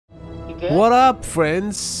good? What up,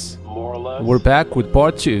 friends? More or less. We're back with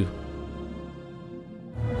part 2.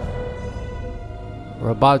 We're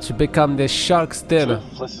about to become the shark's dinner.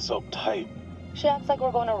 Fliss is so tight. She acts like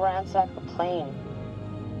we're going to ransack the plane.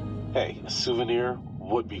 Hey, a souvenir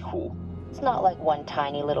would be cool. It's not like one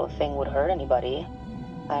tiny little thing would hurt anybody.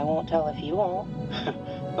 I won't tell if you won't.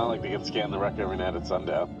 Not like they can scan the wreck every night at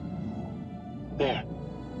sundown. There.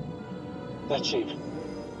 That shape.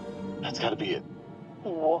 That's gotta be it.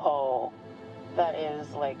 Whoa. That is,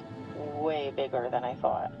 like, way bigger than I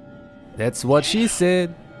thought. That's what she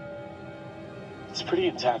said. It's pretty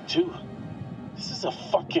intact, too. This is a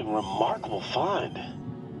fucking remarkable find.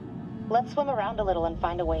 Let's swim around a little and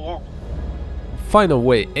find a way in. Find a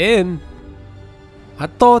way in? I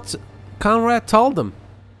thought Conrad told them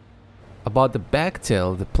about the back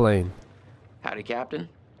tail of the plane. Howdy, Captain.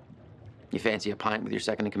 You fancy a pint with your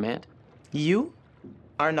second in command? You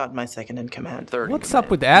are not my second in command. Third in What's command.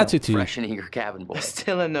 up with the attitude? Fresh and eager cabin boy.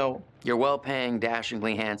 Still a no. Your well-paying,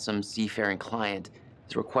 dashingly handsome, seafaring client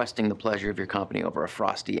is requesting the pleasure of your company over a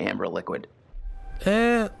frosty amber liquid.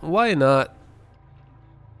 Why not?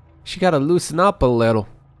 She gotta loosen up a little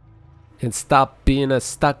and stop being a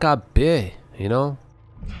stuck-up bitch, you know?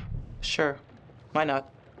 Sure. Why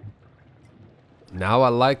not? Now I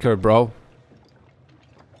like her, bro.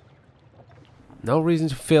 No reason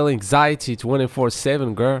to feel anxiety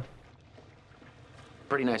 24/7, girl.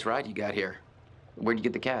 Pretty nice ride you got here. Where'd you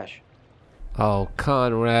get the cash? Oh,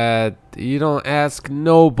 Conrad, you don't ask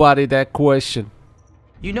nobody that question.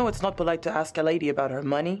 You know it's not polite to ask a lady about her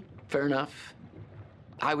money. Fair enough.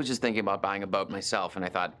 I was just thinking about buying a boat myself, and I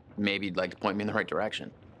thought maybe you'd like to point me in the right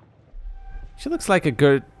direction. She looks like a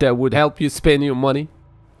girl that would help you spend your money.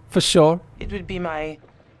 For sure. It would be my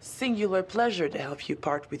singular pleasure to help you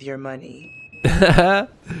part with your money.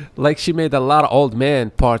 Like she made a lot of old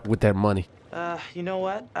men part with their money. You know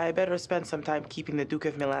what? I better spend some time keeping the Duke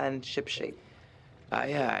of Milan shipshape.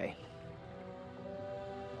 Aye, aye.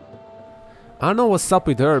 I don't know what's up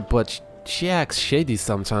with her, but she acts shady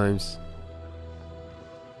sometimes.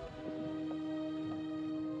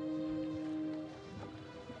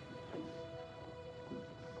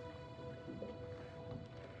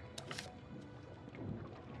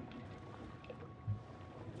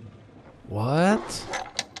 What?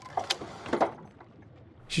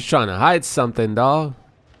 She's trying to hide something, dog.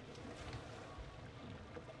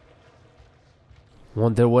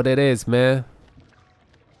 Wonder what it is, man.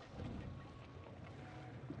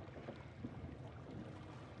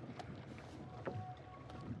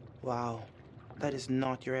 Wow. That is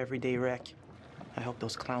not your everyday wreck. I hope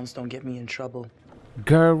those clowns don't get me in trouble.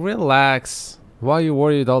 Girl, relax. Why are you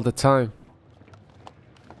worried all the time?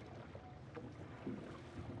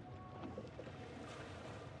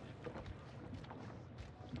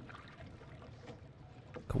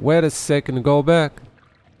 Wait a second, go back.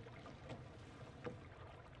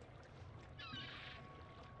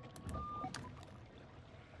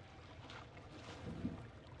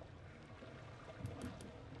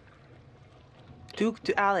 Duke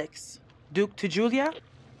to Alex. Duke to Julia?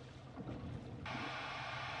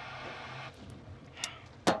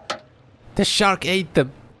 The shark ate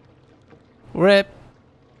them. Rip.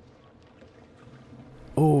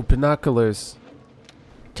 Oh, binoculars.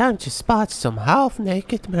 Time to spot some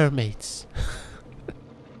half-naked mermaids.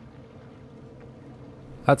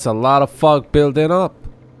 That's a lot of fog building up.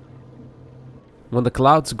 When the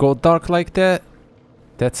clouds go dark like that,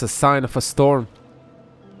 that's a sign of a storm.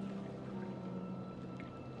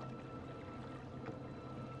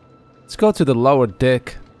 Let's go to the lower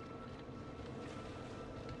deck.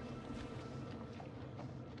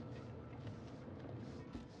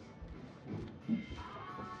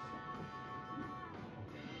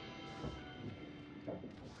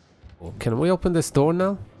 Can we open this door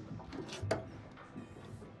now?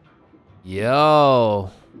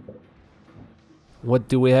 Yo. What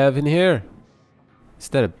do we have in here? Is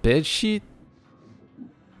that a bed sheet?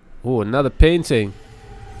 Oh, another painting.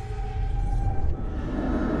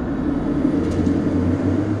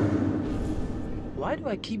 Why do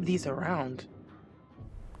I keep these around?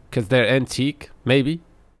 Because they're antique, maybe.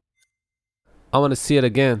 I want to see it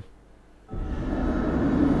again.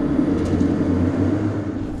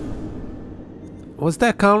 Was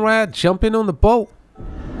that Conrad jumping on the boat?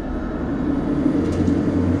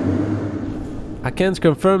 I can't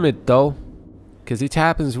confirm it though, because it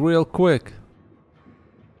happens real quick.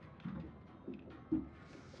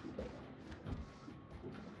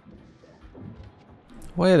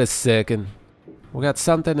 Wait a second. We got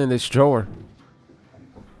something in this drawer.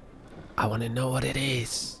 I want to know what it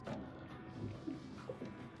is.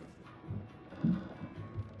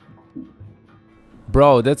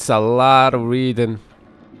 Bro, that's a lot of reading.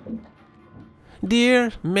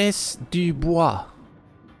 Dear Miss Dubois,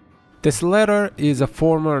 this letter is a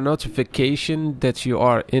formal notification that you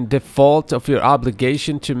are in default of your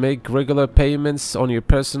obligation to make regular payments on your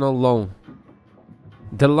personal loan.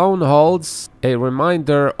 The loan holds a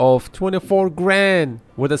reminder of 24 grand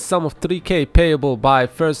with a sum of 3K payable by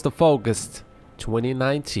 1st of August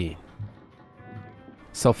 2019.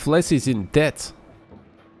 So Fliss is in debt.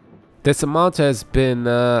 This amount has been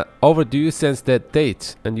overdue since that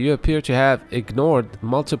date, and you appear to have ignored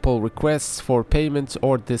multiple requests for payment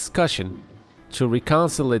or discussion to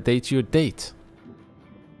reconsolidate your date.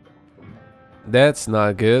 That's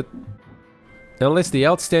not good. Unless the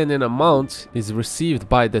outstanding amount is received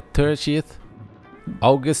by the 30th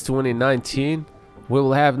August 2019, we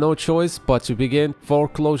will have no choice but to begin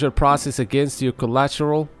foreclosure process against your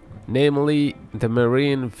collateral, namely the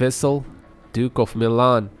marine vessel Duke of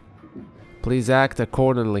Milan. Please act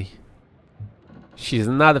accordingly. She's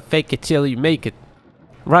not a fake it till you make it,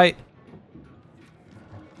 right?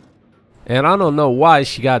 And I don't know why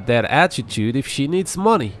she got that attitude if she needs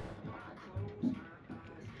money.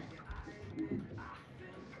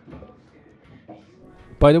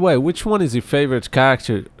 By the way, which one is your favorite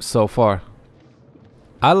character so far?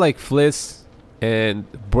 I like Fliss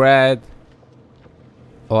and Brad.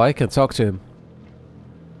 Oh, I can talk to him.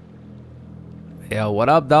 Yo, what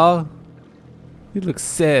up, dog? You look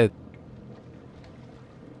sad.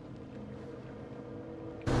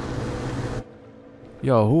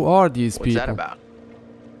 Yo, who are these people? What's that about?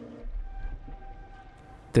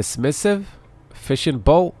 Dismissive? Fishing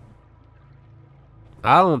boat?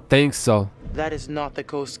 I don't think so. That is not the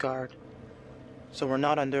Coast Guard. So we're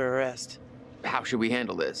not under arrest. How should we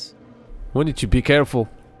handle this? We need to be careful.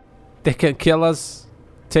 They can kill us,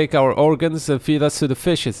 take our organs, and feed us to the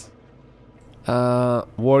fishes.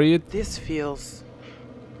 Worried? This feels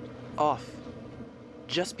off.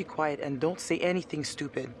 Just be quiet and don't say anything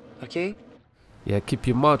stupid, okay? Yeah, keep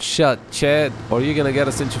your mouth shut, Chad, or you're gonna get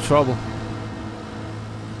us into trouble.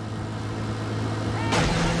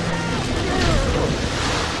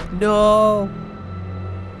 No!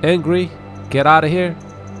 Angry? Get out of here?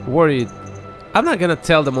 Worried? I'm not gonna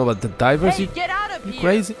tell them about the divers. Hey, get out of you here!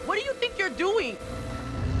 crazy? What do you think you're doing?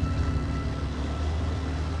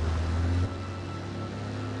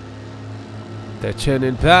 They're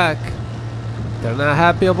turning back. They're not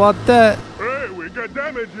happy about that. Hey, we got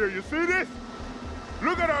damage here. You see this?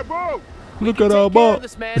 Look at our boat. Look Take at our care of boat.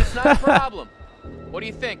 this, man. It's not a problem. What do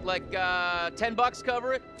you think? Like, $10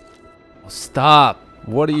 cover it? Stop.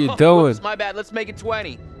 What are you Oh, doing? whoops, my bad. Let's make it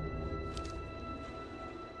 20.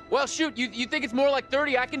 Well, shoot. You think it's more like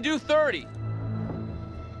 30? I can do 30.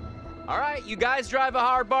 All right, you guys drive a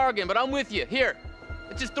hard bargain, but I'm with you. Here,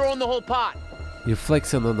 let's just throw in the whole pot. You're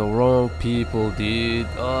flexing on the wrong people, dude.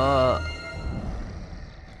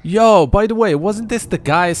 Yo, by the way, wasn't this the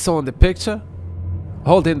guy I saw in the picture?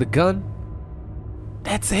 Holding the gun?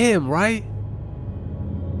 That's him, right?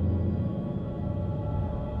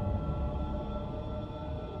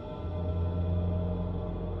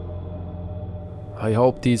 I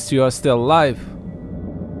hope these two are still alive.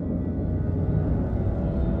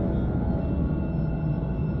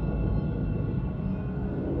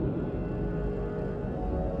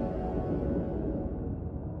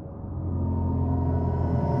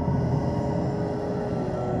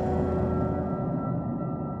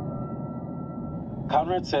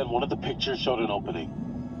 Conrad said one of the pictures showed an opening.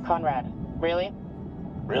 Conrad, really?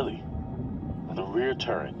 Really? On the rear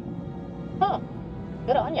turret. Huh.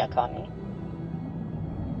 Good on ya, Connie.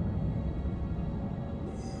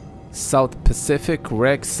 South Pacific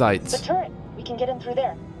wreck site. The turret. We can get in through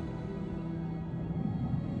there.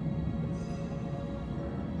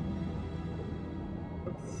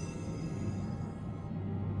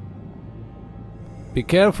 Be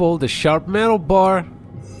careful, the sharp metal bar.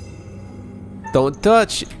 Don't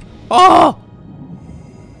touch. Oh!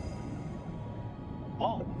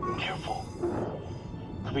 Whoa, careful.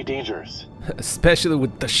 Could be dangerous. Especially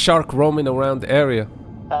with the shark roaming around the area.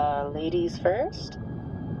 Ladies first?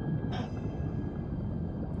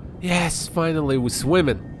 Yes, finally we're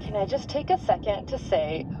swimming. Can I just take a second to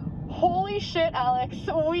say, holy shit, Alex,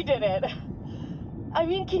 we did it. I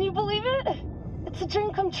mean, can you believe it? It's a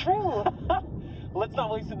dream come true. Let's not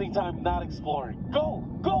waste any time not exploring. Go,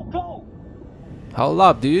 go, go! Hold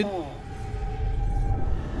up, dude.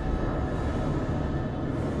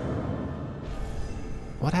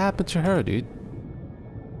 What happened to her, dude?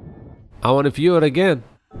 I want to view it again.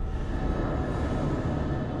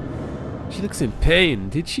 She looks in pain.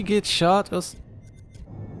 Did she get shot?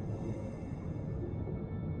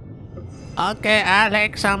 Okay,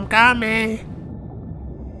 Alex, I'm coming.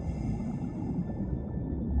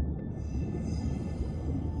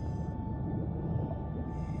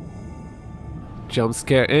 Jump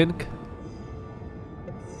Scare Inc.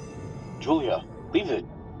 Julia, leave it.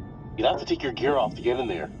 You'd have to take your gear off to get in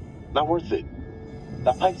there. Not worth it.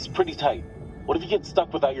 That pipe's pretty tight. What if you get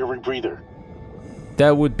stuck without your rebreather?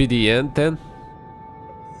 That would be the end then?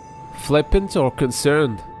 Flippant or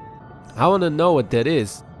concerned? I want to know what that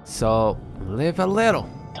is. So, live a little.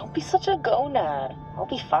 Don't be such a gonad. I'll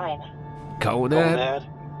be fine. Gonad?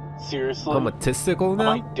 Gonad? Seriously? I'm a testicle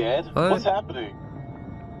now? Am I dead? Huh? What's happening?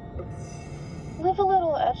 Live a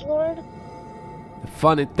little, edgelord. The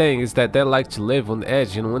funny thing is that they like to live on the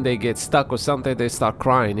edge, and when they get stuck or something, they start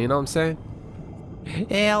crying, you know what I'm saying?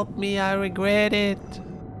 Help me, I regret it.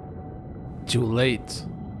 Too late.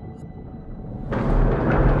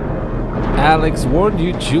 Alex warned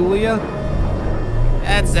you, Julia?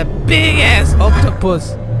 That's a big ass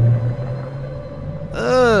octopus.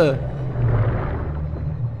 Ugh.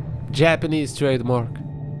 Japanese trademark.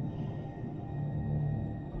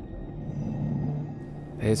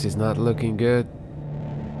 This is not looking good.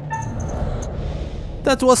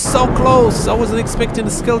 That was so close. I wasn't expecting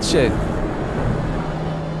a skill check.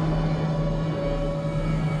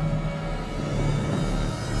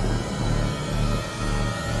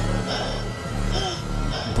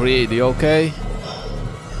 Breathe, you okay?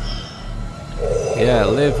 Yeah,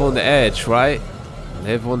 live on the edge, right?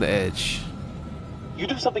 Live on the edge. You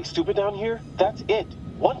do something stupid down here? That's it.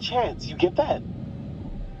 One chance, you get that?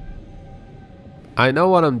 I know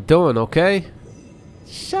what I'm doing, okay?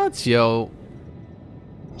 Shut yo.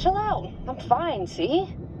 Chill out. I'm fine,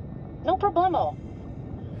 see? No problemo.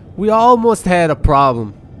 We almost had a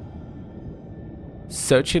problem.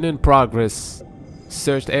 Searching in progress.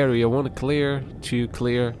 Searched area 1 clear, 2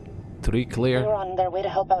 clear, 3 They clear. were on their way to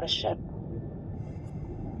help out a ship.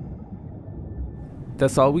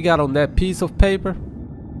 That's all we got on that piece of paper.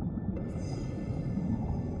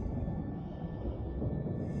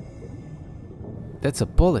 That's a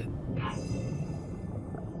bullet.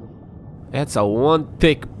 That's a one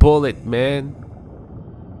thick bullet, man.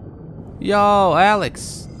 Yo,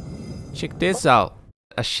 Alex. Check this out.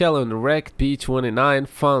 A shell on the wrecked B-29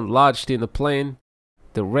 found lodged in the plane.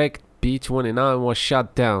 The wrecked B-29 was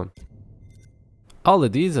shot down. All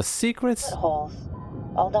of these are secrets? Holes.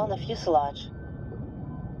 All down the fuselage.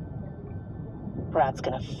 Brad's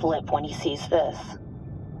gonna flip when he sees this.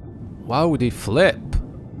 Why would he flip?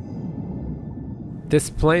 This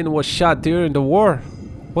plane was shot during the war.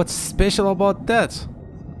 What's special about that?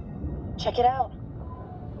 Check it out.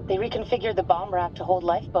 They reconfigured the bomb rack to hold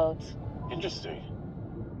lifeboats. Interesting.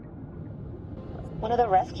 One of the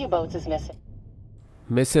rescue boats is missing.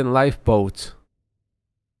 Missing lifeboat.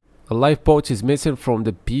 A lifeboat is missing from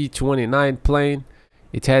the B-29 plane.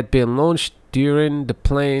 It had been launched during the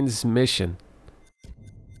plane's mission.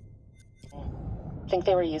 Think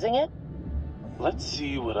they were using it? Let's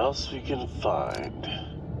see what else we can find.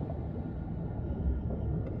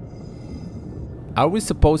 Are we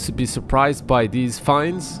supposed to be surprised by these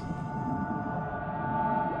finds?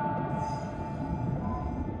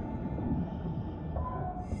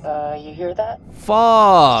 You hear that?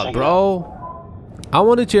 Fuck, bro. I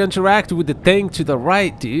wanted to interact with the thing to the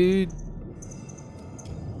right, dude.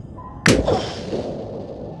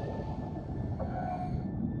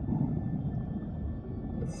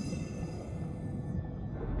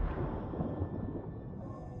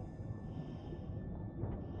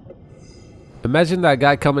 Imagine that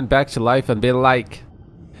guy coming back to life and being like,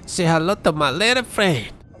 say hello to my little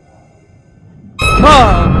friend.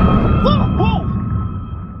 Oh!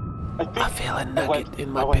 I feel a nugget in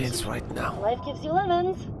my pants right now. Life gives you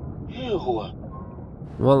lemons. Ew.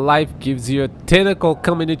 One life gives you a tentacle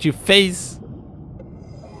coming at your face.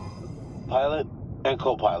 Pilot and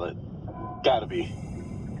co-pilot. Gotta be.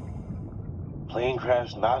 Plane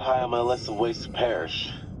crash not high on my list of ways to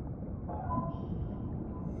perish.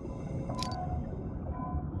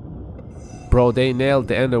 Bro, they nailed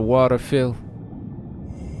the underwater fill.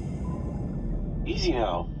 Easy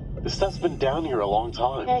now. This stuff's been down here a long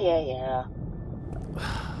time. Yeah.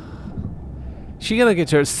 She gonna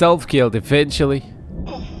get herself killed eventually.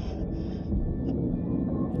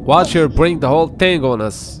 Watch her bring the whole thing on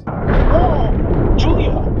us. Oh,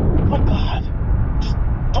 Julia! Oh my god! Just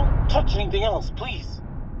don't touch anything else, please.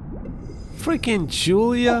 Freaking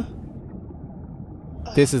Julia.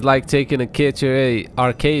 This is like taking a kid to a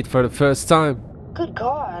arcade for the first time. Good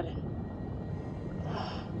God.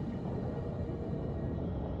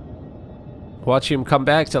 Watch him come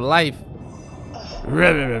back to life.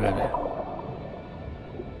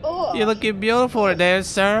 Ugh. You're looking beautiful there,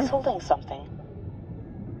 sir. He's holding something.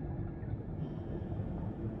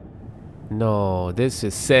 No, this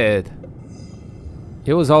is sad.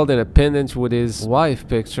 He was holding a pendant with his wife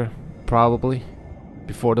picture, probably.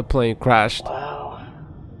 before the plane crashed. Wow.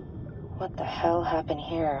 What the hell happened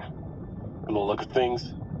here? From the look of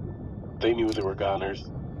things, they knew they were goners.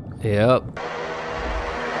 Yep.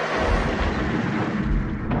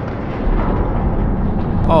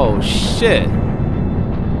 Oh shit. We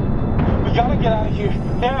gotta get out of here,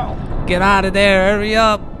 now! Get out of there, hurry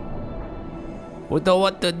up. We don't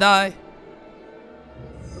want to die.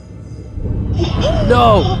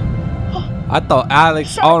 No! I thought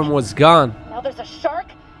Alex's arm was gone. Now there's a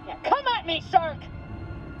shark? Yeah, come at me, shark!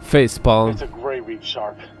 Facepalm. It's a gray reef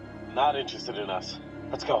shark. Not interested in us.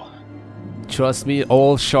 Let's go. Trust me,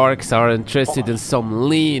 all sharks are interested in some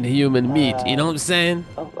lean human meat. You know what I'm saying?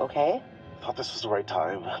 Oh, okay. Thought this was the right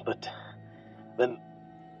time, but then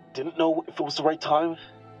didn't know if it was the right time.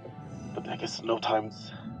 But I guess no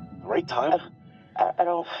time's the right time. I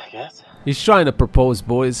don't... Yes. He's trying to propose,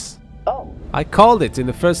 boys. Oh. I called it in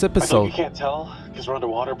the first I know episode. you can't tell because we're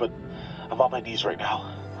underwater, but I'm on my knees right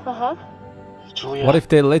now. Uh-huh. Julia, What if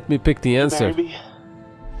they let me pick the answer? marry me?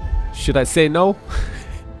 Should I say no?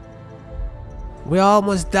 We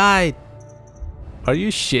almost died. Are you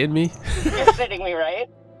shitting me? You're shitting me, right?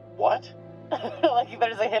 What? Like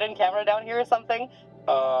there's a hidden camera down here or something?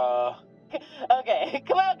 Okay,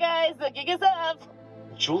 come on guys, gig us up!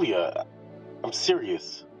 Julia, I'm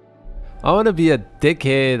serious. I want to be a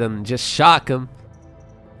dickhead and just shock him.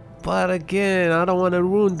 But again, I don't want to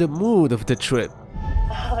ruin the mood of the trip.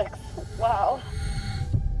 Alex, wow.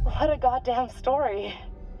 What a goddamn story.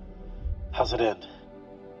 How's it end?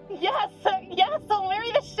 Yes, I'll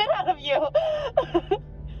marry the shit out of you!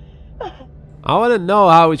 I want to know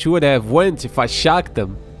how it would have went if I shocked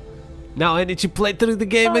them. Now I need to play through the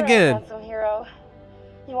game All right, again. handsome hero.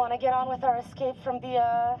 You want to get on with our escape from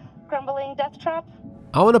the, crumbling death trap?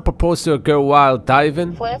 I want to propose to a girl while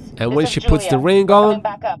diving, Fliss, and this when is she puts the Julia. ring We're coming on,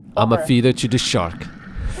 back up. I'ma Over. feed her to the shark. Hey,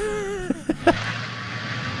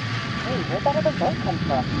 where'd that other boat come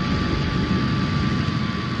from?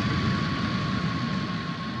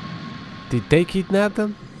 Did they kidnap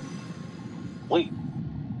them? Wait,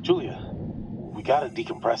 Julia, we gotta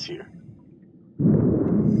decompress here.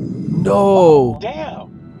 No! Damn!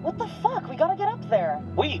 What the fuck? We gotta get up there.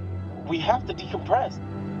 Wait, we have to decompress.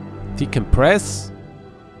 Decompress?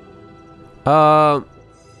 I'm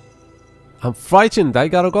frightened. I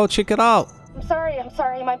gotta go check it out. I'm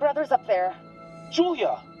sorry. My brother's up there.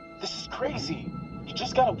 Julia, this is crazy. You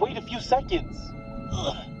just gotta wait a few seconds.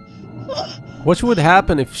 What would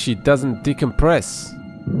happen if she doesn't decompress?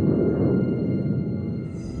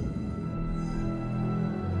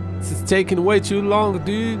 This is taking way too long,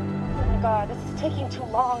 dude. Oh my god, this is taking too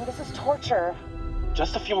long. This is torture.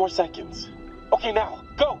 Just a few more seconds. Okay, now,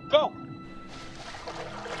 go!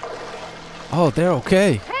 Oh, they're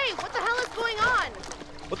okay. Hey, what the hell is going on?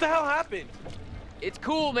 What the hell happened? It's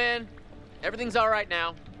cool, man. Everything's all right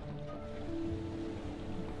now.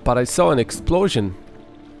 But I saw an explosion.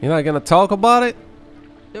 You're not gonna talk about it?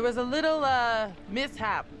 There was a little,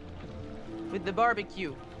 mishap with the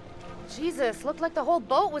barbecue. Jesus, looked like the whole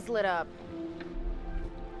boat was lit up.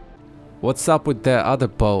 What's up with that other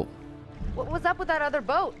boat? What was up with that other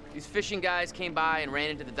boat? These fishing guys came by and ran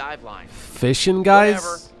into the dive line. Fishing guys?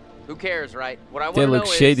 Whatever. Who cares, right? What I want They to know look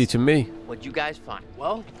shady is, to me. what'd you guys find?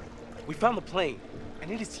 Well, we found the plane,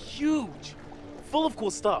 and it is huge, full of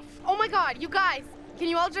cool stuff. Oh my god, you guys! Can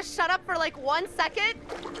you all just shut up for like 1 second?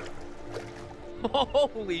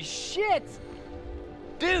 Holy shit!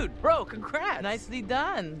 Dude, bro, congrats! Nicely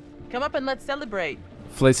done. Come up and let's celebrate.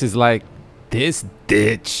 Fliss is like, this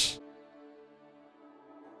ditch.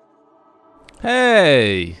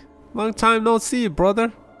 Hey! Long time no see,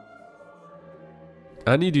 brother.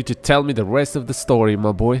 I need you to tell me the rest of the story,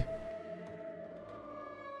 my boy.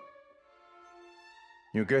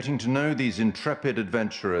 You're getting to know these intrepid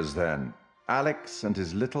adventurers then. Alex and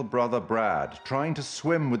his little brother Brad, trying to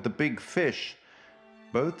swim with the big fish.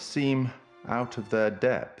 Both seem out of their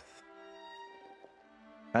depth.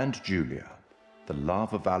 And Julia, the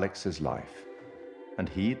love of Alex's life, and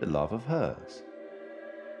he the love of hers.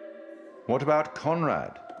 What about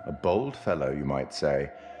Conrad? A bold fellow, you might say.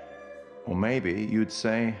 Or maybe you'd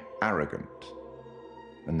say arrogant.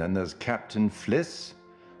 And then there's Captain Fliss,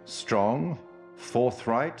 strong,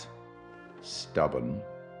 forthright, stubborn.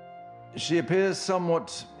 She appears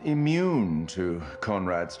somewhat immune to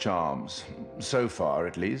Conrad's charms, so far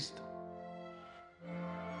at least.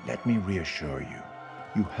 Let me reassure you,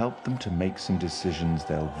 you help them to make some decisions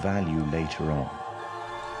they'll value later on.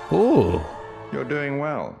 Ooh. You're doing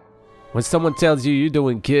well. When someone tells you you're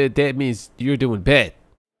doing good, that means you're doing bad.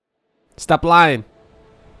 Stop lying.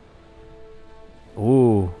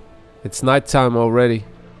 Ooh. It's nighttime already.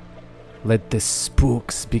 Let the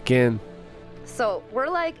spooks begin. So, we're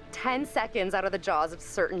like 10 seconds out of the jaws of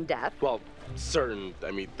certain death. Well, certain, I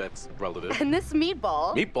mean, that's relative. And this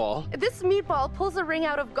meatball... Meatball? This meatball pulls a ring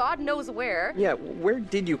out of God knows where. Yeah, where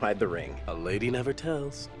did you hide the ring? A lady never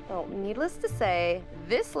tells. Well, needless to say,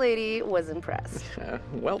 this lady was impressed.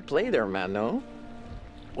 Well played there, man, no?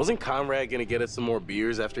 Wasn't Conrad gonna get us some more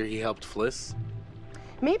beers after he helped Fliss?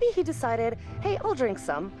 Maybe he decided, hey, I'll drink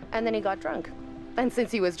some, and then he got drunk. And since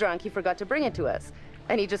he was drunk, he forgot to bring it to us.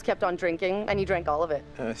 And he just kept on drinking, and he drank all of it.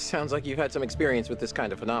 Sounds like you've had some experience with this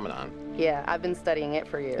kind of phenomenon. Yeah, I've been studying it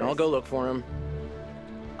for years. I'll go look for him.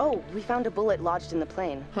 Oh, we found a bullet lodged in the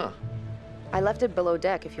plane. Huh. I left it below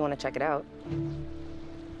deck if you want to check it out.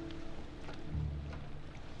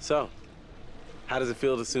 So, how does it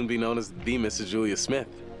feel to soon be known as the Mrs. Julia Smith?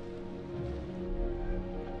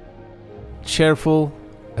 Cheerful,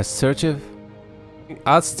 assertive.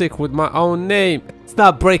 I'll stick with my own name. Let's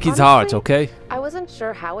not break his heart, okay? I wasn't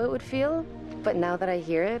sure how it would feel, but now that I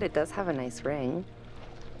hear it, it does have a nice ring.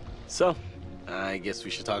 So, I guess we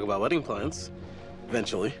should talk about wedding plans.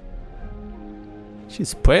 Eventually.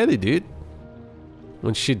 She's pretty, dude.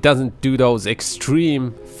 When she doesn't do those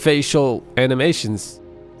extreme facial animations.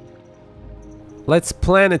 Let's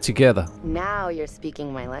plan it together. Now you're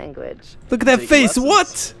speaking my language. Look at that face,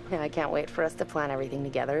 what? Yeah, I can't wait for us to plan everything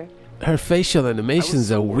together. Her facial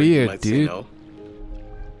animations are weird, dude. No.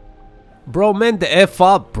 Bro, man, the F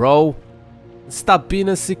up, bro. Stop being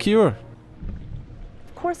insecure.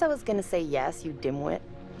 Of course I was gonna say yes, you dimwit.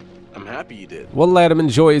 I'm happy you did. We'll let him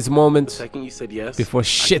enjoy his moment. The second you said yes, before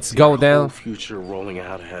shits go down. Future rolling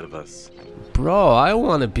out ahead of us. Bro, I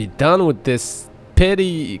want to be done with this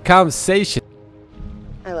petty conversation.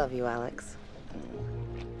 I love you, Alex.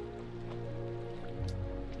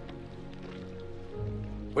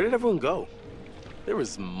 Where did everyone go? There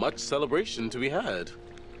was much celebration to be had.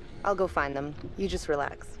 I'll go find them. You just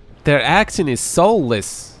relax. Their action is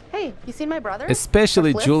soulless. Hey, you seen my brother?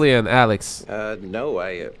 Especially Julia and Alex. No,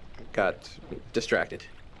 I got distracted.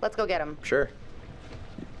 Let's go get him. Sure.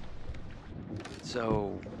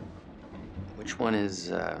 So, which one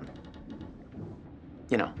is,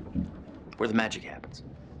 you know, where the magic happens?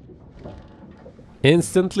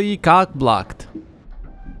 Instantly cock-blocked.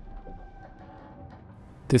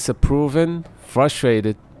 Disapproving,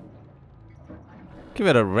 frustrated. Give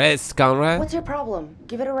it a rest, Conrad. What's your problem?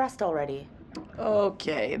 Give it a rest already.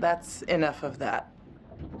 Okay, that's enough of that.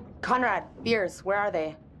 Conrad, beers, where are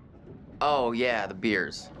they? Oh, yeah, the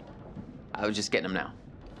beers. I was just getting them now.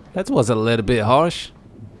 That was a little bit harsh.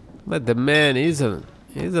 Let the man, he's an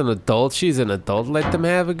adult, she's an adult. Let them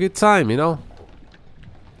have a good time, you know?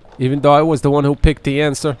 Even though I was the one who picked the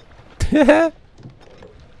answer.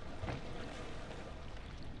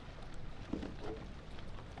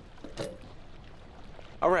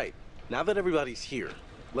 Alright, now that everybody's here,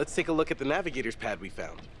 let's take a look at the navigator's pad we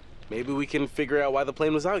found. Maybe we can figure out why the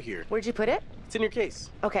plane was out here. Where'd you put it? It's in your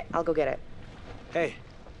case. Okay, I'll go get it. Hey.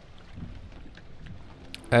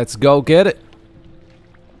 Let's go get it.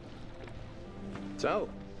 So,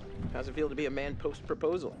 how's it feel to be a man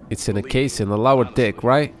post-proposal? It's in a case in the lower deck,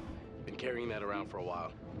 right? Been carrying that around for a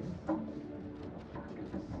while.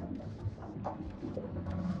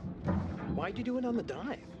 Why'd you do it on the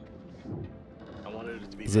dive? I wanted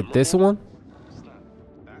it to be Is it this one? It's not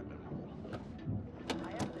that memorable.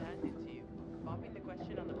 I have to hand it to you. Popping the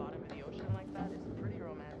question on the bottom of the ocean like that is pretty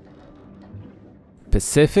romantic.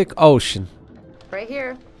 Pacific Ocean. Right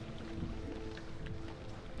here.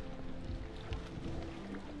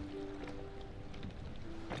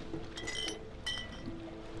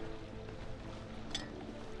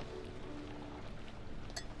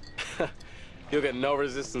 You'll get no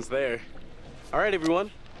resistance there. All right, everyone,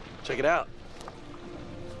 check it out.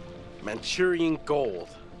 Manchurian gold.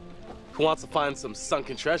 Who wants to find some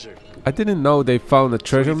sunken treasure? I didn't know they found a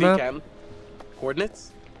treasure map. Captain?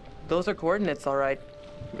 Coordinates? Those are coordinates, all right.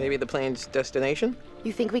 Maybe the plane's destination?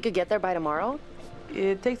 You think we could get there by tomorrow?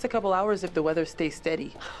 It takes a couple hours if the weather stays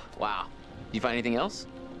steady. Wow. You find anything else?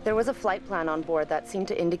 There was a flight plan on board that seemed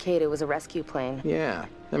to indicate it was a rescue plane. Yeah,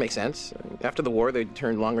 that makes sense. After the war, they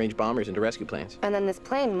turned long-range bombers into rescue planes. And then this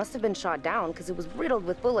plane must have been shot down because it was riddled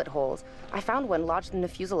with bullet holes. I found one lodged in the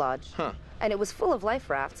fuselage. Huh. And it was full of life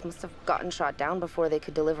rafts. Must have gotten shot down before they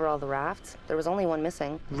could deliver all the rafts. There was only one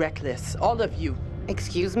missing. Reckless, all of you.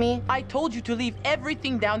 Excuse me? I told you to leave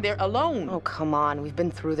everything down there alone. Oh, come on. We've been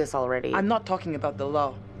through this already. I'm not talking about the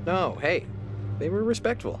law. No, hey, they were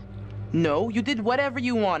respectful. No, you did whatever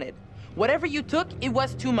you wanted. Whatever you took, it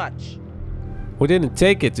was too much. We didn't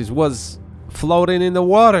take it. It was floating in the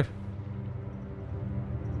water.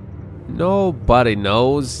 Nobody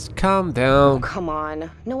knows. Calm Oh, down. come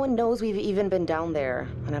on. No one knows we've even been down there,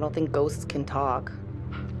 and I don't think ghosts can talk.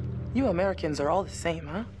 You Americans are all the same,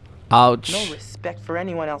 huh? Ouch. No respect for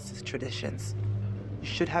anyone else's traditions. You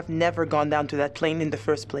should have never gone down to that plane in the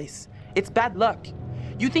first place. It's bad luck.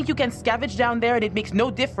 You think you can scavenge down there and it makes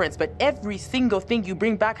no difference, but every single thing you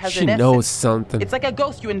bring back has She an essence. knows something. It's like a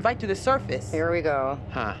ghost you invite to the surface. Here we go.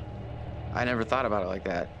 Huh. I never thought about it like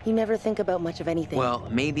that. You never think about much of anything. Well,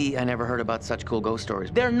 maybe I never heard about such cool ghost stories.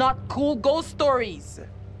 They're not cool ghost stories.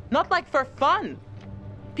 Not like for fun.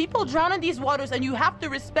 People drown in these waters and you have to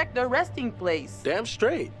respect their resting place. Damn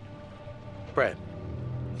straight. Brad,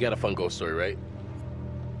 you got a fun ghost story, right?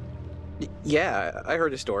 Yeah, I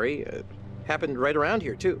heard a story. Happened right around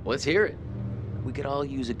here, too. Let's hear it. We could all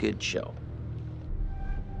use a good show.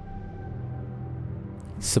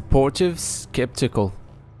 Supportive, skeptical.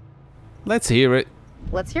 Let's hear it.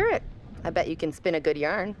 Let's hear it. I bet you can spin a good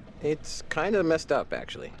yarn. It's kind of messed up,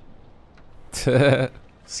 actually.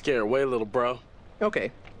 Scare away, little bro.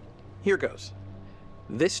 Okay, here goes.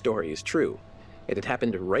 This story is true. It had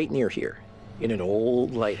happened right near here, in an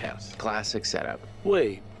old lighthouse. Classic setup.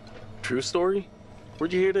 Wait, true story?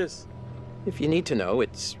 Where'd you hear this? If you need to know,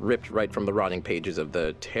 it's ripped right from the rotting pages of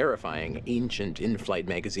the terrifying, ancient in-flight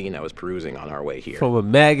magazine I was perusing on our way here. From a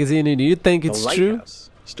magazine, and you think it's the true? lighthouse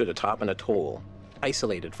stood atop an atoll,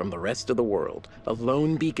 isolated from the rest of the world, a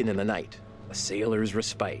lone beacon in the night, a sailor's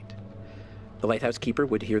respite. The lighthouse keeper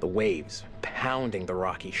would hear the waves pounding the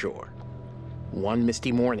rocky shore. One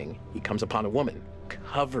misty morning, he comes upon a woman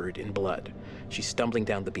covered in blood. She's stumbling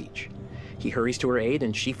down the beach. He hurries to her aid,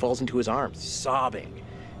 and she falls into his arms, sobbing.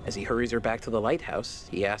 As he hurries her back to the lighthouse,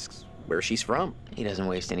 he asks where she's from. He doesn't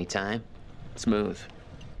waste any time. Smooth.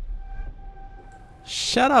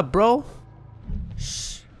 Shut up, bro.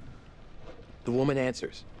 The woman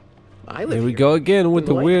answers, I live Here we here, go again with in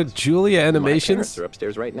the the weird lighthouse. Julia My animations. parents are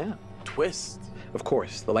upstairs right now. Twist. Of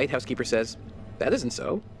course, the lighthouse keeper says, that isn't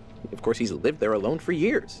so. Of course, he's lived there alone for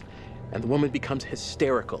years. And the woman becomes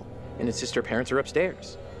hysterical and insists her parents are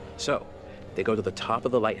upstairs. So, they go to the top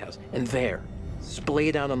of the lighthouse, and there,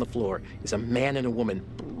 splayed out on the floor, is a man and a woman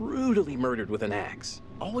brutally murdered with an axe.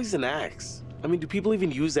 Always an axe. I mean, do people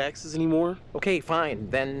even use axes anymore? Okay, fine.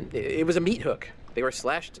 Then it was a meat hook. They were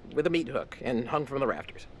slashed with a meat hook and hung from the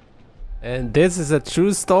rafters. And this is a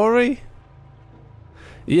true story?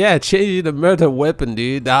 Yeah, changing the murder weapon,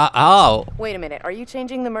 dude. Ow. Wait a minute. Are you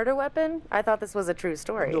changing the murder weapon? I thought this was a true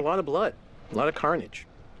story. There's a lot of blood, a lot of carnage.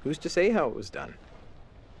 Who's to say how it was done?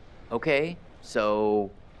 Okay,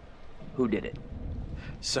 so who did it?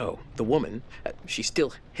 So, the woman, she's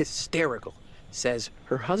still hysterical, says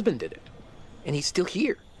her husband did it. And he's still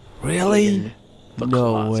here. Really? In the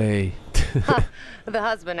No closet. way. The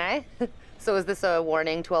husband, eh? So is this a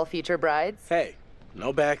warning to all future brides? Hey,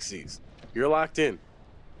 no backseats. You're locked in.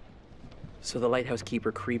 So the lighthouse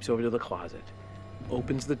keeper creeps over to the closet,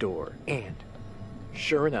 opens the door, and,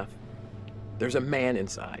 sure enough, there's a man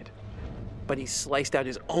inside. But he's sliced out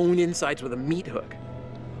his own insides with a meat hook.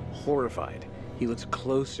 Horrified, he looks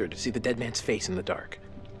closer to see the dead man's face in the dark.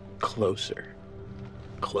 Closer.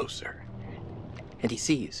 Closer. And he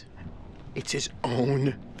sees it's his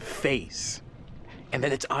own face. And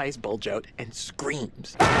then its eyes bulge out and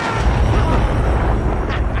screams.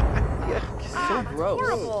 So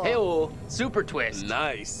gross. Hey-oh, super twist.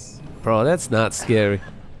 Nice. Bro, that's not scary.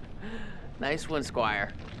 Nice one,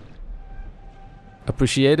 Squire.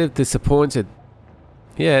 Appreciative, disappointed.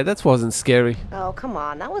 Yeah, that wasn't scary. Oh, come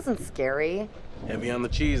on. That wasn't scary. Heavy on the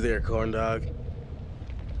cheese there, corn dog.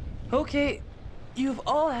 Okay, you've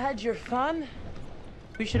all had your fun.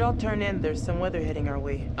 We should all turn in. There's some weather heading our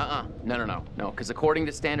way. No, because according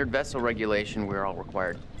to standard vessel regulation, we're all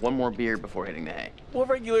required one more beer before hitting the hay. What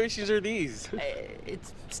regulations are these?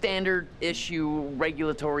 It's standard issue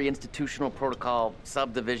regulatory institutional protocol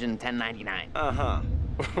subdivision 1099. Uh-huh.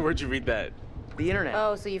 Where'd you read that? The internet.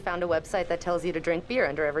 Oh, so you found a website that tells you to drink beer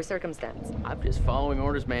under every circumstance. I'm just following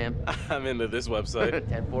orders, ma'am. I'm into this website.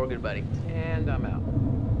 10-4, good buddy. And I'm out.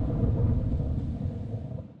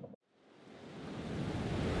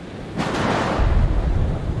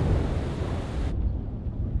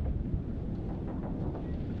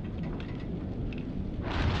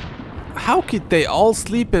 How could they all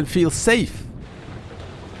sleep and feel safe?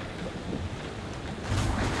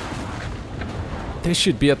 There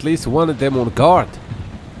should be at least one of them on guard.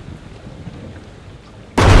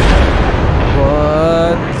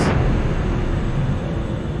 What?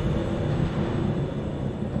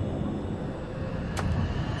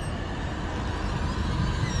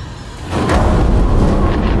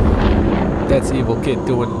 That's Evil Kid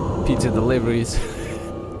doing pizza deliveries.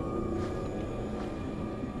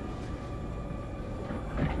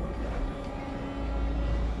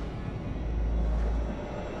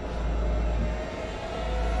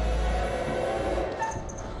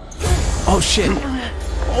 shit.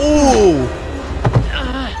 Oh!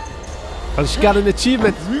 Oh, she got an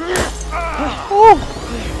achievement. Oh!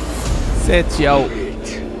 Set yo.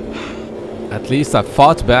 At least I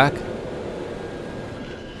fought back.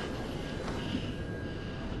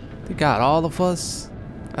 They got all of us.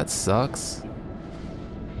 That sucks.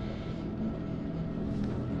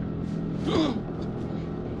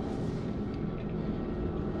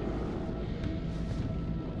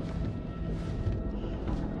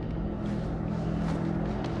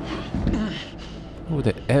 Who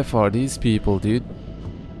the F are these people, dude?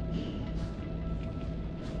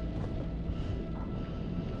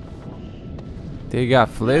 They got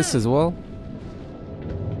Fliss as well.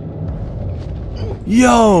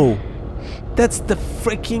 Yo! That's the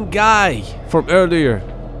freaking guy from earlier.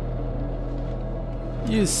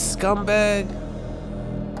 You scumbag.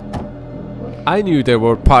 I knew there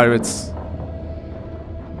were pirates.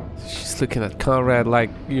 She's looking at Conrad like,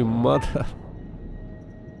 you mother.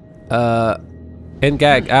 And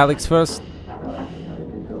gag Alex first.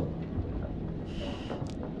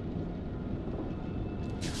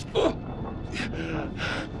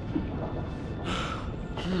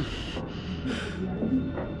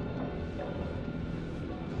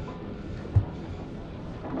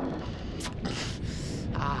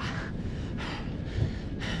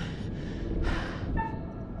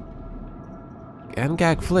 And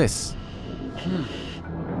gag Fliss.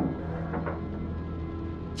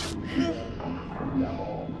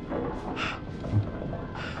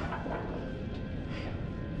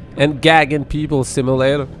 And gagging people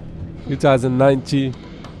simulator 2019.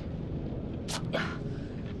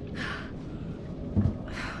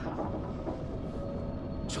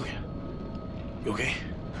 Julia, you okay?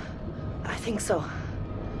 I think so.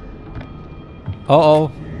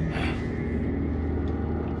 Uh-oh.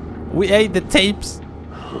 We ate the tapes.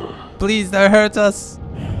 Please don't hurt us.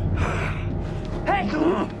 Hey!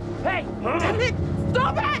 Hey! Damn it!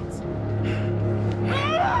 Stop it!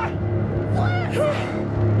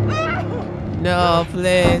 No,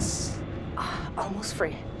 please. Almost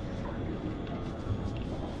free.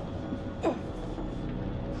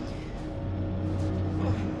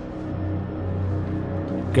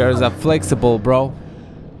 Girls are flexible, bro.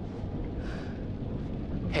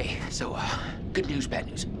 Hey, so, good news, bad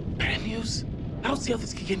news. Bad news? I don't see how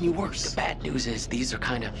this could get any worse. The bad news is these are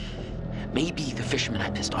kind of maybe the fishermen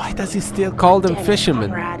I pissed off. Why does he still call them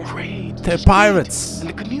fishermen? Great. They're pirates. And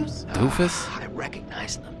the good news? Doofus. I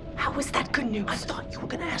recognize them. How is that good news? I thought you were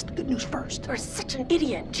gonna ask the good news first. You're such an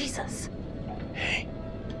idiot, Jesus. Hey,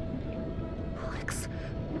 Alex,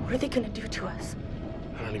 what are they gonna do to us?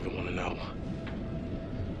 I don't even want to know.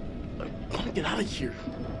 I want to get out of here.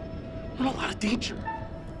 We're in a lot of danger.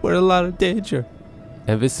 We're in a lot of danger.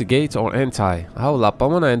 Investigate or anti? Hold up, I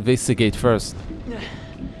wanna investigate first.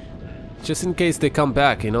 Just in case they come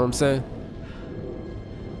back, you know what I'm saying?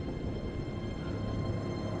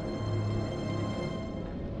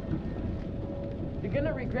 You're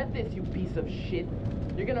gonna regret this, you piece of shit.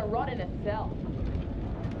 You're gonna rot in a cell.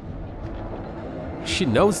 She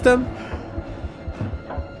knows them?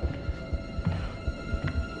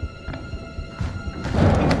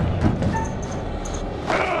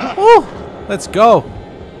 Woo! Let's go.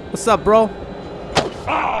 What's up, bro?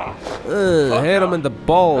 Hit him in the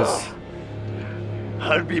balls.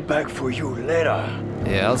 I'll be back for you later.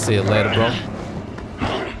 Yeah, I'll see you later, bro.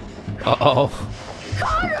 Uh-oh.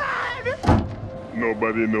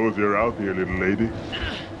 Nobody knows you're out here, little lady.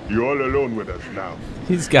 You're all alone with us now.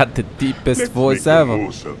 He's got the deepest Let's voice make the ever.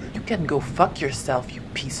 most of it. You can go fuck yourself, you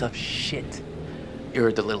piece of shit.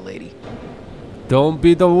 You're the little lady. Don't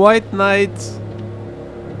be the white knight.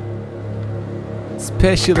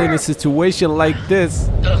 Especially in a situation like this.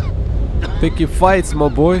 Pick your fights, my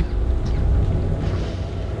boy.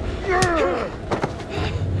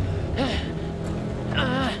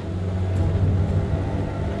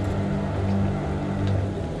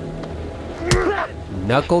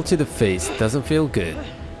 Knuckle to the face doesn't feel good.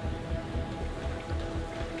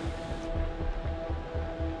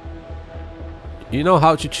 You know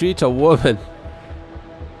how to treat a woman.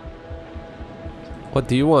 What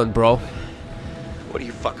do you want, bro? What do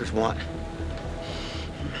you fuckers want?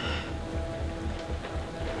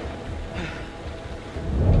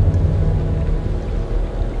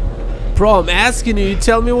 Bro, I'm asking you. You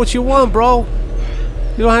tell me what you want, bro.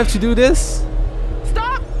 You don't have to do this.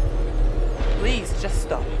 Stop! Please, just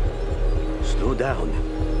stop. Slow down.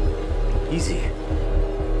 Easy.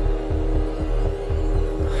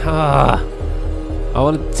 Ah, I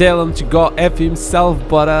want to tell him to go F himself,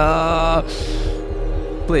 but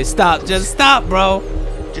please stop. Just stop, bro.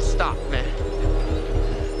 Just stop, man.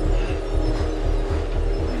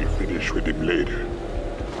 You finish with him later.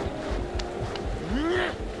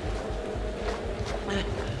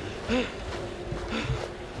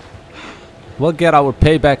 We'll get our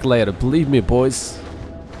payback later, believe me, boys.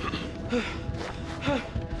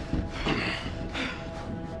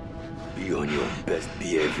 Be on your best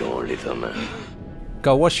behavior, little man.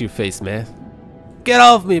 Go wash your face, man. Get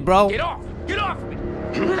off me, bro. Get off! Get off me!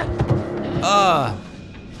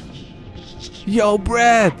 Yo,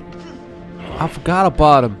 Brad. I forgot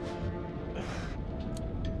about him.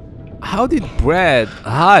 How did Brad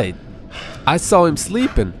hide? I saw him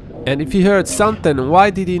sleeping. And if he heard something,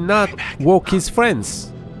 why did he not woke his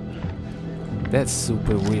friends? That's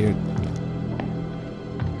super weird.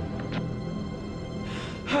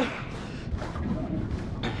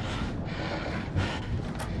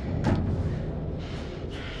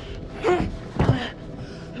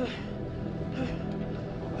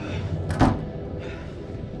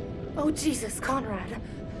 Oh, Jesus, Conrad.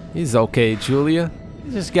 He's okay, Julia.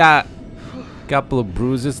 He just got a couple of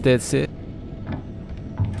bruises, that's it.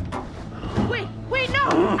 Wait, no!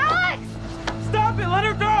 Alex! Stop it! Let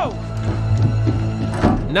her go!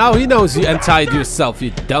 Now he knows you untied yourself,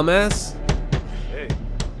 you dumbass. Hey.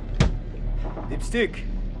 Dipstick.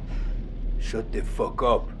 Shut the fuck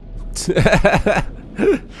up.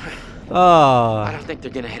 Oh. I don't think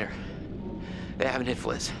they're gonna hit her. They haven't hit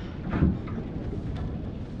Fliss.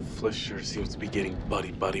 Fliss sure seems to be getting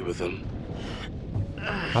buddy-buddy with him.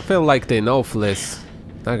 I feel like they know Fliss.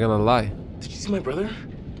 Not gonna lie. Did you see my brother?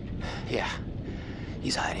 Yeah.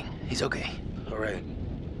 He's hiding. He's okay. Alright.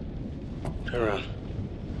 Turn around.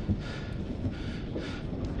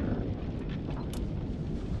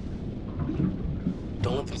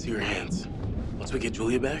 Don't let them see your hands. Once we get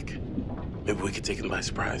Julia back, maybe we could take them by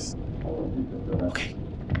surprise. Okay,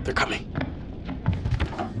 they're coming.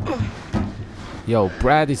 Yo,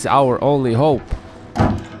 Brad is our only hope.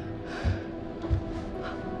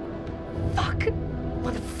 Fuck.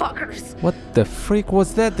 Motherfuckers. What the freak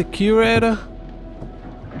was that? The curator?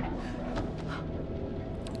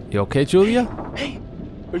 You okay, Julia? Hey,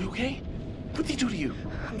 are you okay? What did he do to you?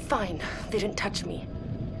 I'm fine. They didn't touch me.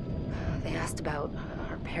 They asked about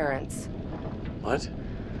our parents. What?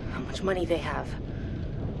 How much money they have.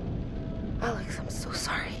 Alex, I'm so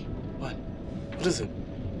sorry. What? What is it?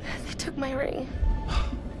 They took my ring.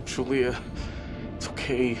 Julia, it's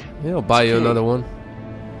okay. Yeah, I'll buy you another one.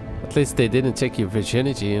 At least they didn't take your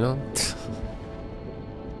virginity, you know?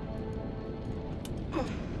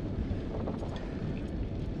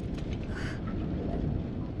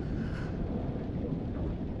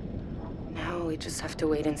 Now we just have to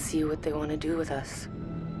wait and see what they want to do with us.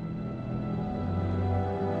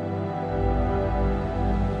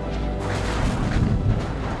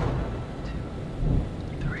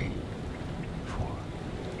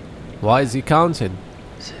 Why is he counting?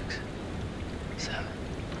 6, 7,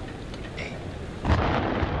 8.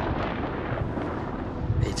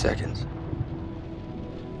 8 seconds.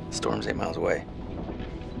 Storm's 8 miles away.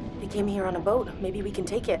 They came here on a boat. Maybe we can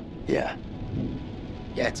take it. Yeah.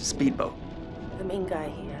 Yeah, it's a speedboat. The main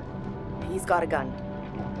guy, he's got a gun.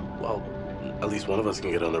 Well, at least one of us can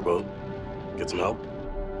get on their boat. Get some help.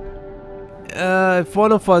 If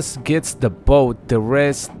one of us gets the boat, the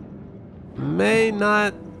rest may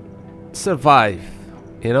not survive,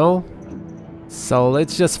 you know? So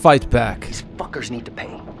let's just fight back. These fuckers need to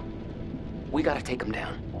pay. We gotta take them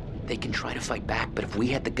down. They can try to fight back, but if we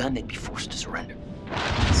had the gun, they'd be forced to surrender.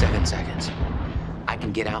 7 seconds. I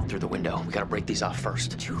can get out through the window. We gotta break these off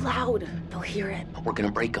first. Too loud. They'll hear it. We're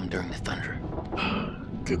gonna break them during the thunder.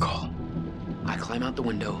 Good call. I climb out the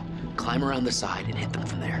window, climb around the side, and hit them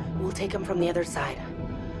from there. We'll take them from the other side.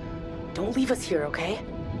 Don't leave us here, okay?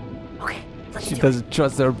 Okay. She doesn't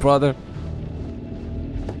trust her brother.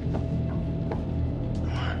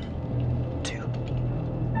 1, 2,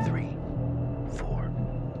 3, 4,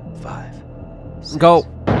 5, 6. Go.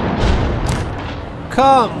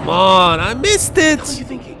 Come on, I missed it. What are you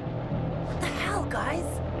thinking? What the hell, guys?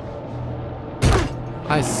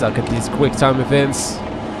 I suck at these quick time events.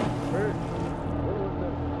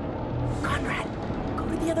 Conrad, go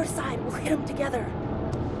to the other side. We'll hit them together.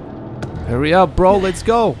 Hurry up, bro. Let's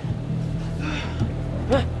go.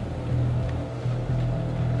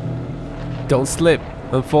 Don't slip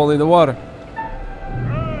and fall in the water.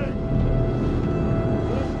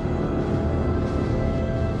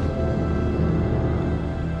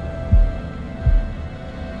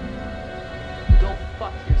 Go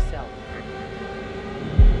fuck yourself.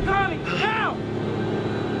 Connie, now!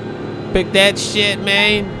 Pick that shit,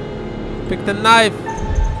 man. Pick the knife.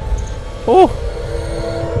 Oh.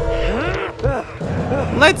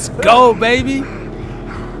 Let's go, baby.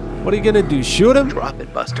 What are you gonna do? Shoot him? Drop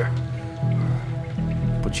it, Buster.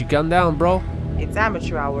 Put your gun down, bro. It's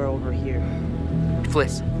amateur hour over here.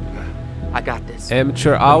 Fliss, I got this.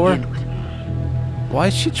 Amateur hour? Why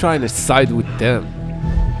is she trying to side with them?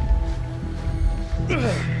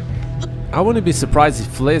 I wouldn't be surprised if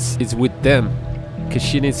Fliss is with them, cause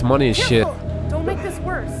she needs money and shit. Don't make this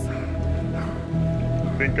worse.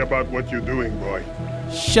 Think about what you're doing, boy.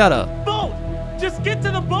 Shut up. Boat! Just get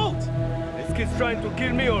to the boat! This kid's trying to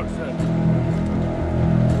kill me or something.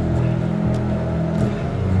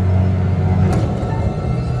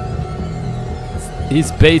 He's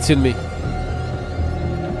baiting me.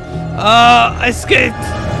 I escaped.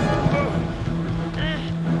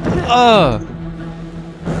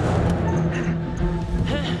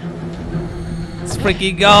 Let's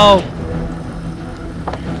freaking go.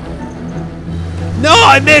 No,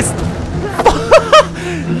 I missed.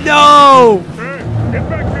 No. Hey, get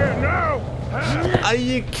back there now. Are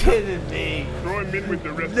you kidding me? Throw him in with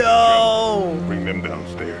the rest No. of the Bring them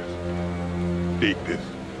downstairs. Take this.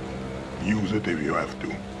 Use it if you have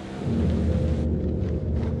to.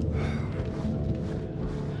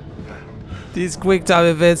 These quick time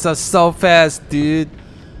events are so fast, dude.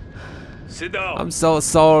 Sit down. I'm so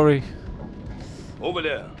sorry. Over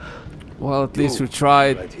there. Well, at least we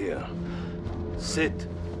tried. Right here. Sit.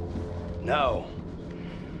 Now.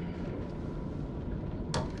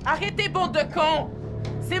 Arrêtez, bande de cons!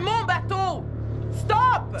 C'est mon bateau!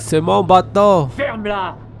 Stop! C'est mon bateau.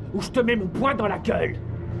 Ferme-la, ou je te mets mon poing dans la gueule.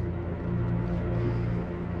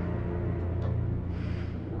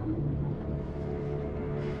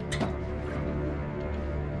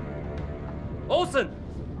 Olsen!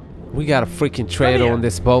 We got a freaking traitor on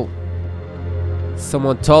this boat.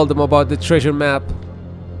 Someone told them about the treasure map.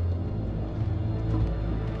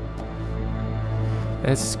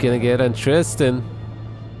 This is gonna get interesting.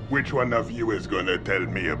 Which one of you is gonna tell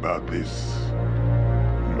me about this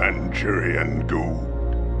Manchurian gold?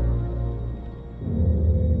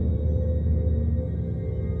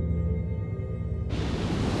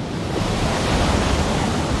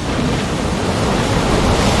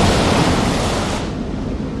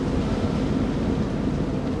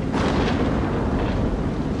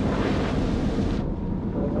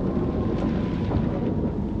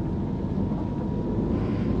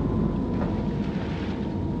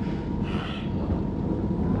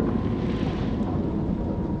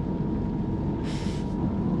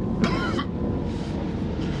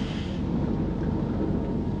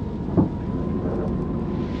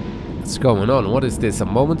 What's going on? What is this? A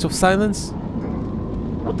moment of silence?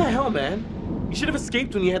 What the hell, man? You should have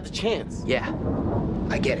escaped when you had the chance. Yeah,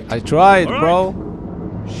 I get it. I tried, bro.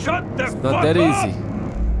 Shut the It's not that easy.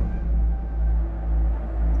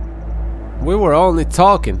 We were only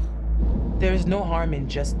talking. There is no harm in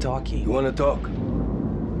just talking. You wanna talk?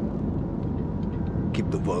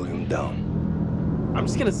 Keep the volume down. I'm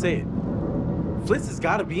just gonna say it. Fliss has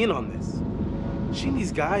gotta be in on this. She and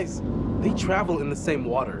these guys, they travel in the same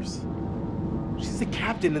waters. She's the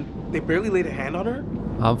captain and they barely laid a hand on her?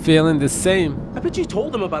 I'm feeling the same. I bet you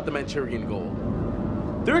told them about the Manchurian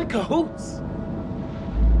gold. They're in cahoots.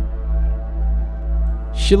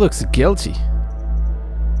 She looks guilty.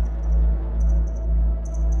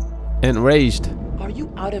 Enraged. Are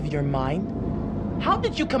you out of your mind? How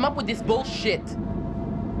did you come up with this bullshit?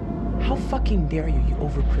 How fucking dare you, you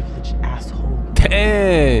overprivileged asshole?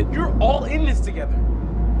 Damn. You're all in this together.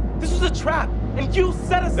 This was a trap, and you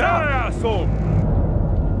set us up. Asshole!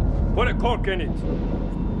 Put a cork in it.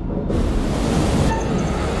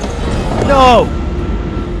 No!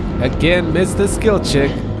 Again, missed the skill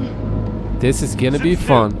check. This is gonna be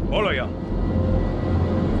fun. All of ya.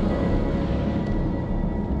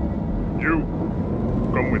 You,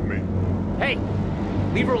 come with me. Hey,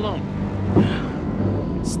 leave her alone.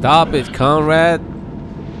 Stop it, Conrad.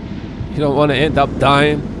 You don't want to end up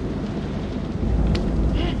dying.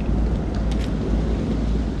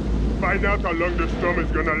 Find out how long the storm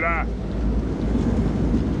is gonna last.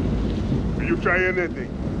 If you try anything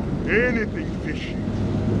fishy,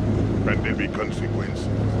 and there'll be consequences.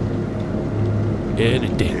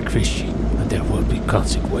 Anything fishy, and there will be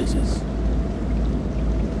consequences.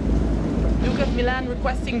 Duke of Milan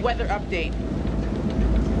requesting weather update.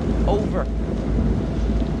 Over.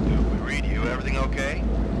 We read you. Everything okay?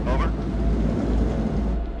 Over.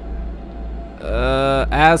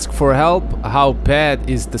 Ask for help. How bad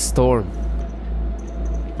is the storm?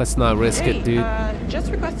 Let's not risk it, dude.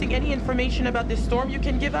 Just requesting any information about this storm you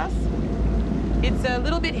can give us? It's a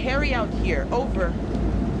little bit hairy out here. Over.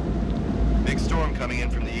 Big storm coming in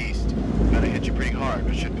from the east. Gonna hit you pretty hard,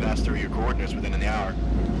 but should pass through your coordinates within an hour.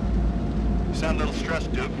 You sound a little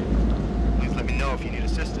stressed, Duke. Please let me know if you need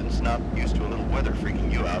assistance. Not used to a little weather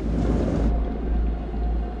freaking you out.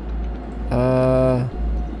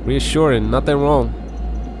 Reassuring, nothing wrong.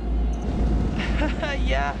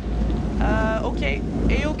 Yeah. Okay.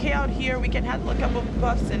 A-okay out here. We can handle a couple of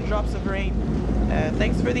puffs and drops of rain.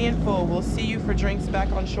 Thanks for the info. We'll see you for drinks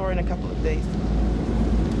back on shore in a couple of days.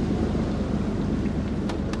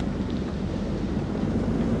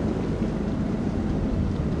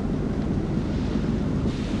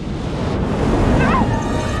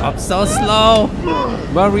 I'm so slow.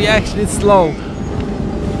 My reaction is slow.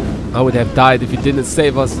 I would have died if you didn't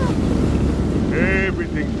save us.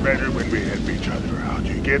 Everything's better when we help each other out.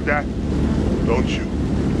 You get that? Don't you?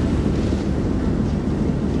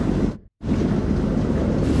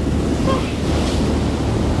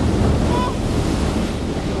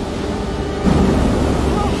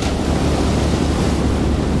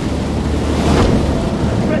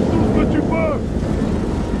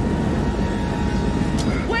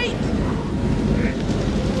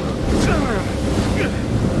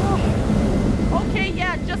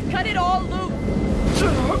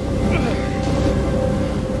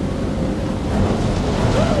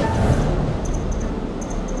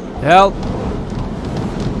 Help!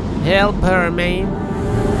 Help her, man.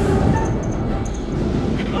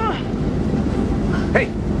 Hey!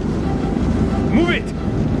 Move it!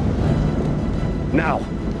 Now!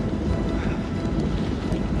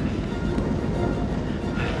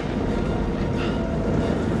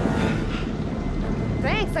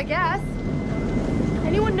 Thanks, I guess.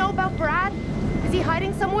 Anyone know about Brad? Is he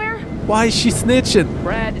hiding somewhere? Why is she snitching?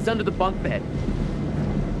 Brad is under the bunk bed.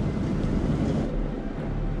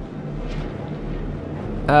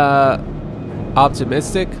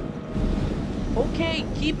 Optimistic? Okay,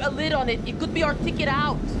 keep a lid on it. It could be our ticket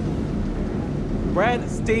out. Brad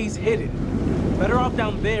stays hidden. Better off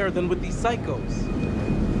down there than with these psychos.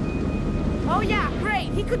 Oh yeah, great.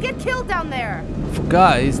 He could get killed down there.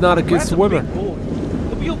 Forgot, he's not a good Brad's swimmer. A big boy.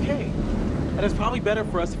 He'll be okay. And it's probably better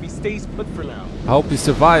for us if he stays put for now. I hope he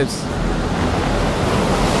survives.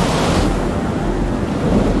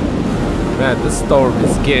 Man, this storm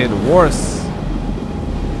is getting worse.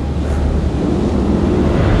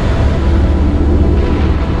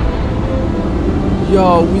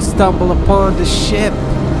 Yo, we stumble upon the ship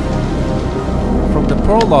from the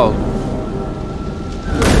prologue.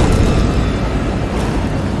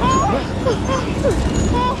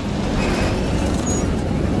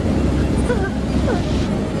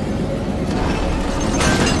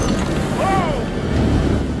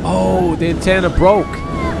 Oh, the antenna broke.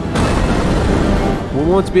 We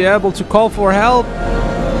won't be able to call for help.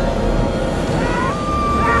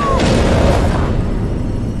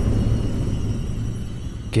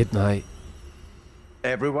 Good night.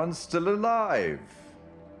 Everyone's still alive.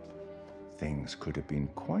 Things could have been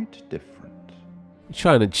quite different. You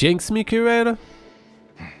trying to jinx me, curator?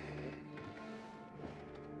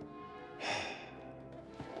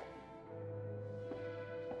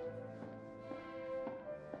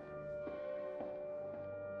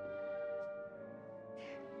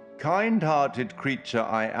 Kind-hearted creature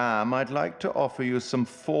I am, I'd like to offer you some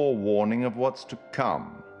forewarning of what's to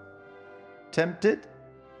come. Tempted?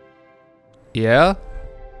 Yeah?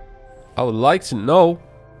 I would like to know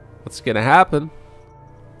what's gonna happen.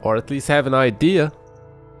 Or at least have an idea.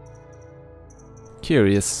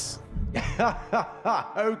 Curious.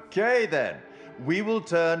 Okay then. We will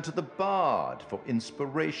turn to the Bard for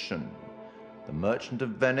inspiration. The Merchant of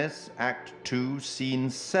Venice, Act 2, Scene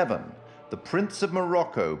 7. The Prince of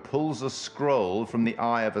Morocco pulls a scroll from the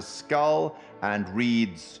eye of a skull and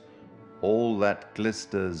reads, "All that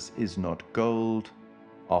glisters is not gold.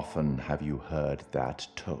 Often have you heard that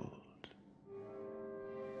told."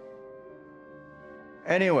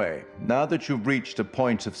 Anyway, now that you've reached a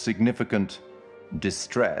point of significant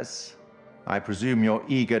distress, I presume you're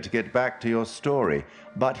eager to get back to your story.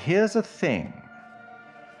 But here's the thing.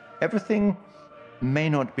 Everything may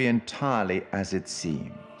not be entirely as it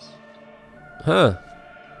seems. Huh.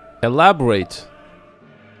 Elaborate.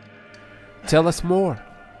 Tell us more.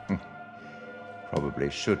 Probably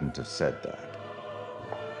shouldn't have said that.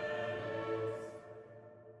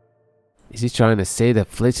 Is he trying to say that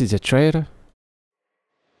Fliss is a traitor?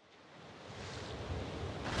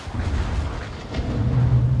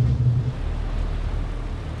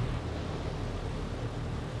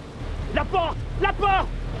 La porte! La porte!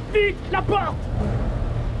 Vite! La porte!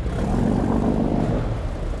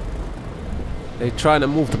 They trying to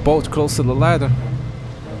move the boat close to the ladder.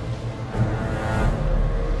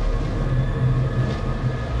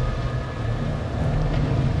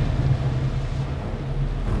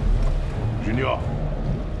 Junior,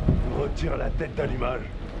 retire la tête d'allumage.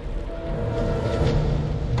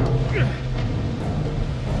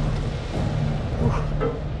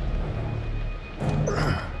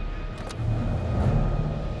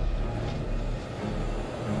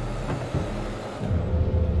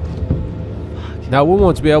 Now we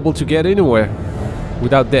won't be able to get anywhere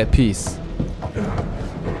without that piece.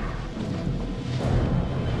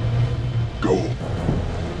 Go.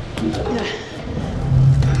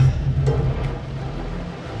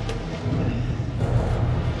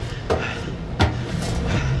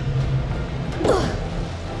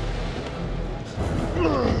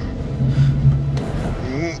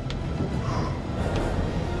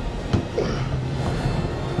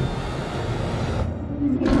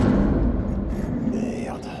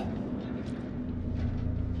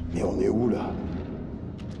 Mais on est où là?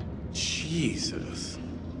 Jesus.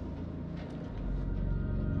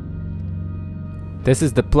 This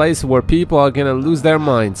is the place where people are gonna lose their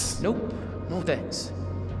minds. Nope. No thanks.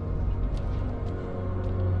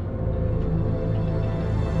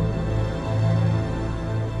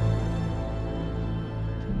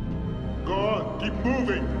 Go on, keep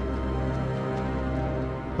moving.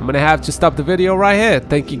 I'm gonna have to stop the video right here.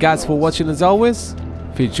 Thank you guys for watching as always.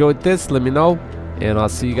 If you enjoyed this, let me know. And I'll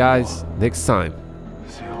see you guys next time.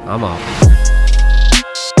 I'm out.